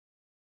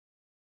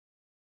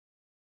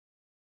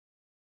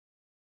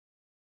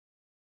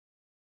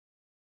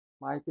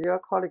My dear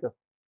colleagues,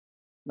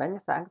 many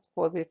thanks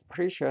for this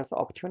precious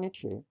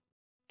opportunity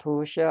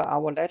to share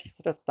our latest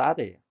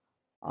study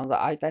on the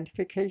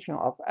identification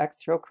of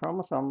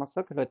extrachromosomal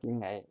circular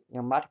DNA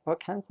in multiple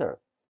cancers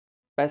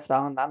based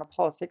on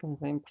Nanopore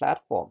sequencing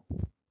platform.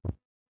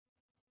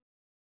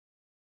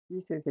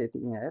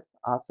 eccDNAs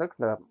are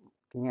circular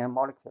DNA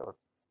molecules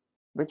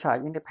which are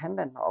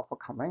independent of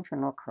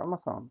conventional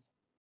chromosomes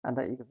and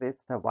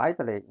exist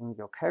widely in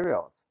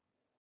eukaryotes.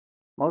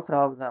 Most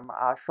of them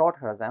are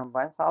shorter than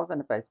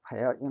 1,000 base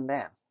pair in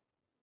length.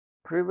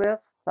 Previous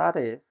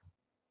studies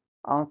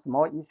on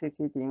small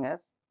eccDNAs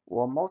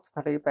were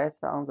mostly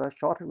based on the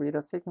short-read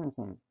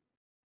sequencing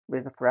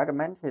with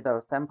fragmented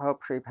sample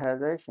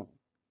preparation,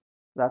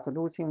 thus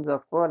losing the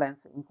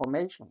full-length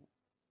information.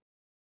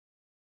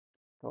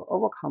 To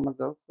overcome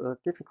those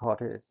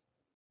difficulties,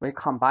 we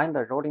combined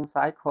the rolling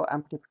cycle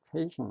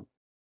amplification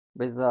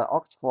with the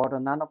Oxford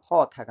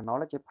Nanopore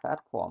technology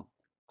platform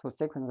to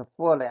sequence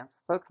full-length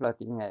circular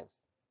DNAs.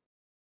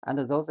 And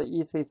those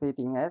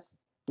eccDNAs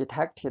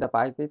detected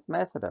by this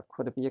method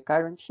could be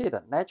guaranteed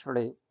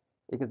naturally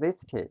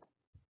existed.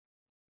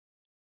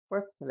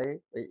 Firstly,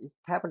 we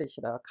established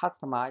a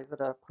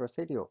customized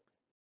procedure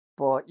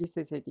for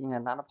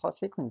eccDNA nanopore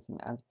sequencing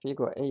as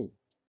Figure A,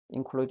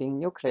 including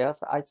nucleus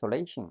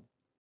isolation,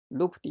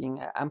 looped-in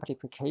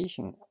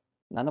amplification,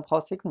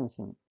 nanopore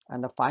sequencing,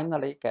 and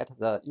finally get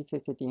the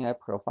eccDNA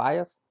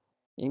profiles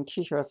in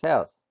tissue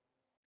cells.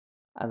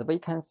 As we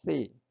can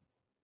see,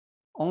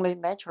 only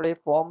naturally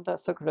formed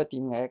circular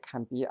DNA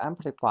can be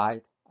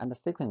amplified and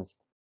sequenced,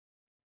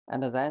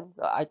 and then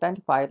the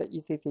identified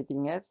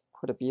eccDNAs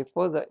could be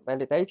further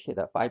validated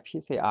by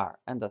PCR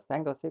and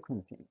single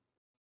sequencing.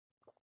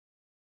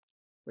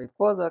 We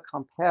further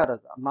compared the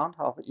amount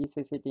of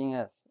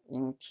eccDNAs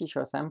in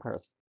tissue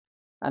samples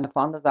and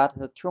found that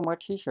the tumor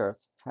tissues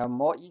have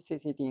more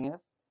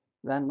eccDNAs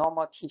than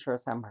normal tissue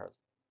samples.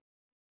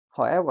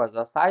 However,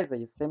 the size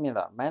is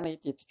similar, mainly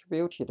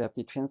distributed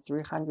between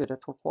 300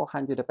 to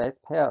 400 base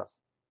pairs.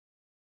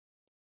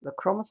 The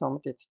chromosome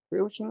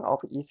distribution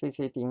of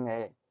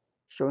eccDNA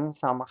showing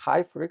some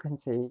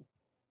high-frequency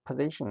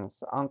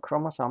positions on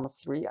chromosomes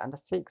 3 and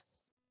 6.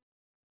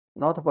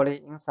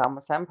 Notably, in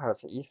some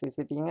samples,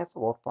 eccDNAs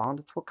were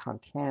found to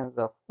contain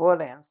the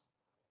full-length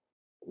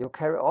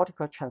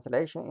eukaryotic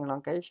translation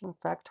elongation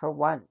factor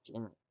 1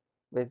 gene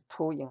with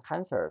 2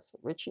 enhancers,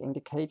 which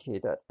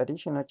indicated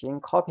additional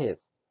gene copies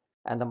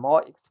and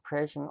more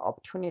expression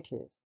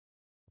opportunities.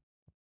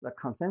 The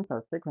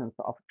consensus sequence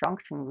of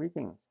junction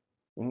regions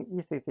in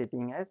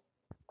eccDNAs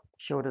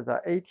showed the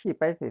AT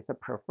basis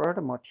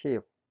preferred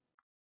motif,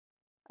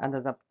 and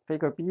the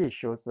Figure B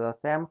shows the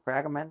same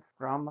fragment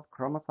from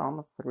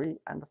chromosomes 3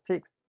 and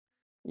 6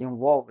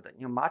 involved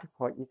in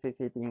multiple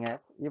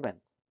eccDNAs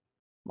events.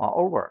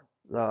 Moreover,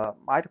 the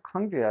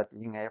mitochondrial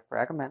DNA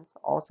fragments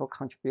also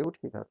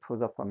contributed to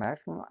the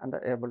formation and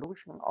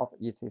evolution of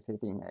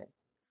eccDNA,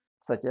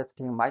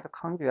 suggesting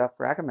mitochondrial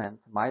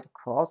fragments might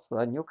cross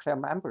the nuclear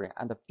membrane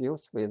and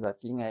fuse with the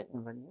DNA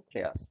in the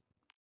nucleus.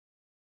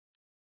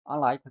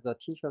 Unlike the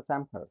tissue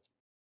samples,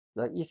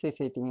 the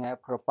eccDNA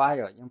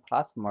profile in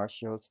plasma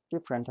shows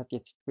different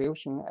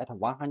distribution at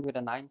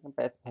 119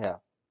 base pair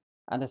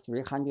and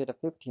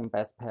 315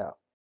 base pair.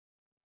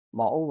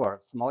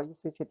 Moreover, small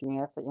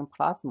eccDNAs in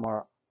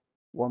plasma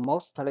were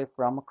mostly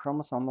from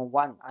chromosome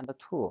 1 and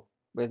 2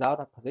 without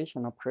a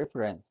positional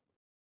preference.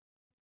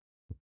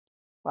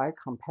 By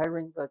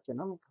comparing the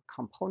genomic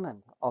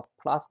component of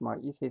plasma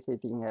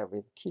eccDNA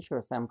with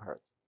tissue samples,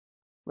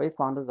 we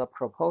found the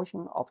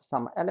proportion of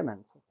some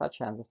elements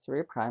such as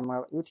 3'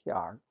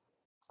 UTR,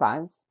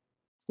 SANS,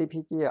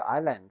 CpG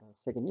island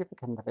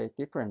significantly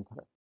different,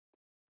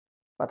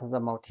 but the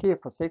motif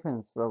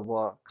sequences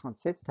were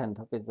consistent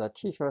with the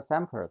tissue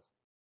samples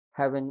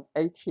having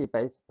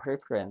AT-based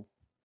preference.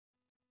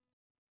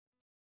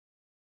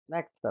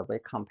 Next, we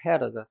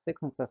compared the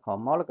sequence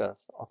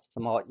homologous of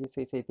small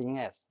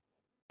eccDNAs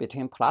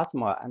between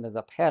plasma and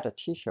the paired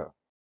tissue.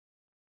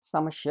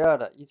 Some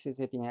shared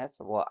eccDNAs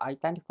were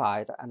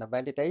identified and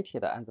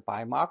validated as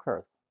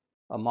biomarkers,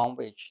 among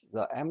which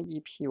the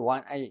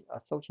MEP1A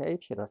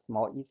associated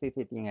small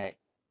eccDNA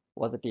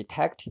was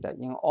detected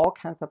in all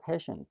cancer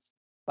patients,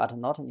 but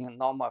not in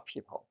normal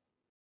people,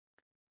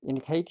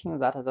 indicating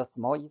that the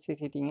small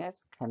eccDNAs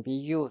can be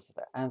used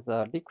as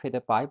a liquid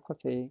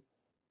biopsy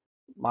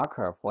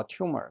marker for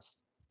tumors.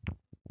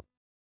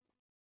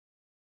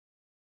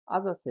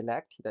 Other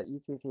selected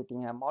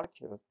eccDNA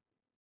molecules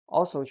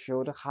also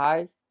showed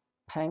high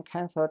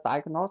pan-cancer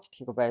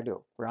diagnostic value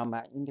from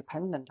an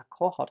independent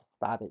cohort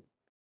study.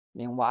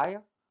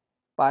 Meanwhile,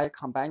 by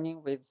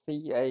combining with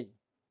CEA,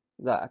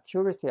 the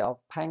accuracy of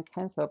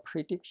pan-cancer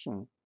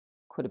prediction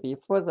could be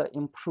further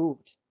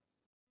improved.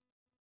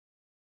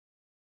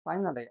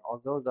 Finally,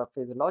 although the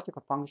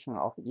physiological function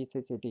of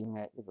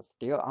eccDNA is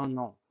still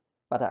unknown,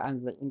 but as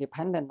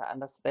independent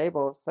and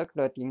stable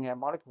circular DNA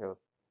molecules,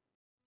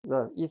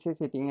 the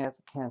eccDNAs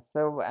can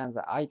serve as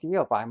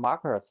ideal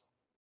biomarkers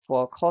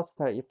for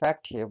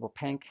cost-effective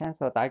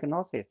pan-cancer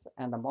diagnosis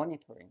and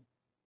monitoring.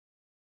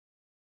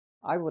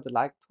 I would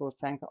like to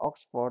thank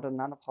Oxford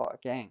Nanopore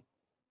again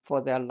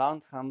for their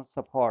long-term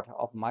support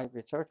of my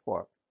research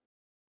work,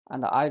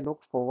 and I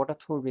look forward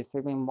to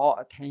receiving more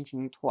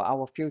attention to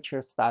our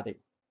future study.